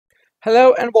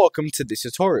Hello and welcome to this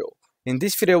tutorial. In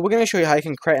this video we're going to show you how you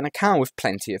can create an account with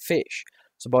Plenty of Fish.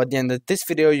 So by the end of this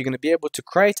video you're going to be able to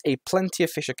create a Plenty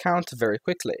of Fish account very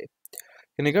quickly.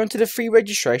 You're going to go into the free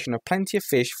registration of Plenty of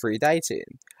Fish free dating.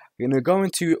 You're going to go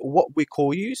into what we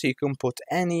call you, so you can put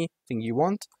anything you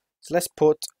want. So let's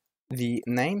put the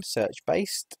name search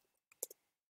based.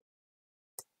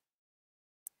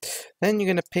 Then you're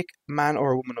going to pick man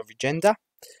or a woman of your gender.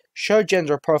 Show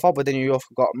gender profile, but then you've also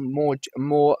got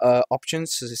more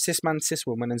options, so cis man, cis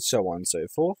woman, and so on and so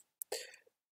forth.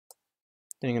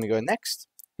 Then you're going to go next.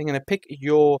 You're going to pick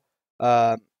your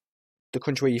the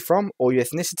country where you're from or your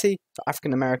ethnicity, so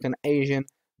African American, Asian,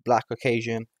 Black,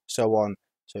 Caucasian, so on,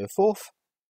 so forth.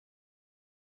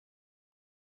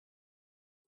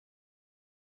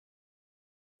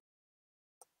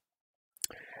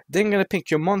 Then you're going to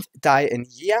pick your month, day, and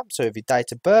year. So if your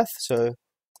date of birth, so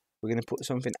we're going to put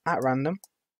something at random.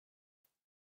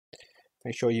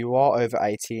 Make sure you are over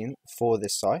 18 for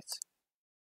this site.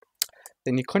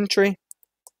 Then your country,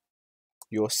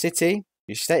 your city,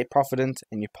 your state of Providence,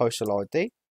 and your postal ID.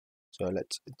 So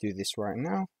let's do this right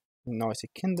now. United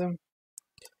Kingdom.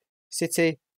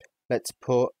 City, let's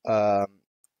put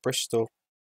Bristol.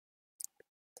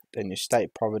 Then your state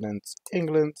of Providence,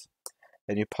 England.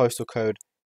 Then your postal code,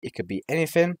 it could be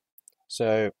anything.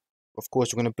 So of course,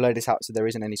 we're going to blur this out so there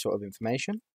isn't any sort of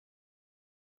information.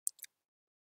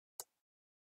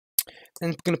 Then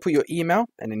we're going to put your email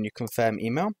and then you confirm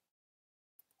email.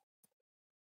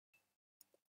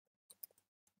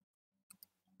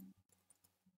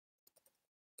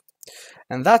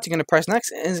 And that you're going to press next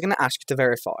and it's going to ask you to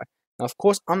verify. Now, of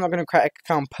course, I'm not going to create an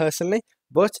account personally,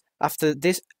 but after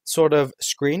this sort of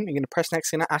screen, you're going to press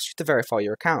next and it's going to ask you to verify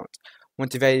your account.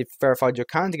 Once you've verified your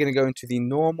account, you're going to go into the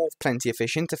normal Plenty of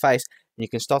Fish interface and you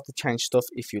can start to change stuff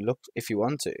if you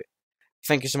want to.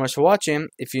 Thank you so much for watching.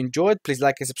 If you enjoyed, please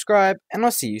like and subscribe, and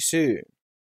I'll see you soon.